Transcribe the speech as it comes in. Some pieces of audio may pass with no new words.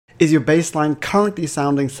Is your bass line currently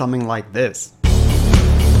sounding something like this?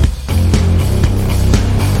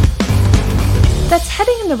 That's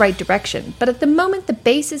heading in the right direction, but at the moment the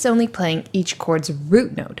bass is only playing each chord's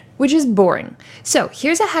root note, which is boring. So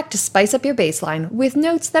here's a hack to spice up your bass line with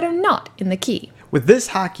notes that are not in the key. With this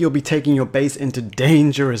hack, you'll be taking your bass into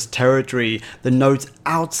dangerous territory, the notes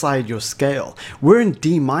outside your scale. We're in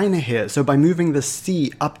D minor here, so by moving the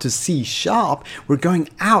C up to C sharp, we're going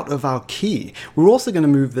out of our key. We're also going to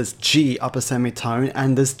move this G up a semitone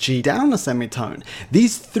and this G down a semitone.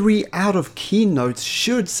 These three out of key notes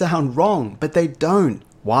should sound wrong, but they don't.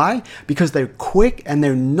 Why? Because they're quick and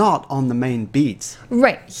they're not on the main beats.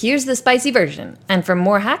 Right, here's the spicy version. And for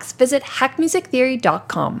more hacks, visit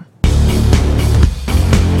hackmusictheory.com.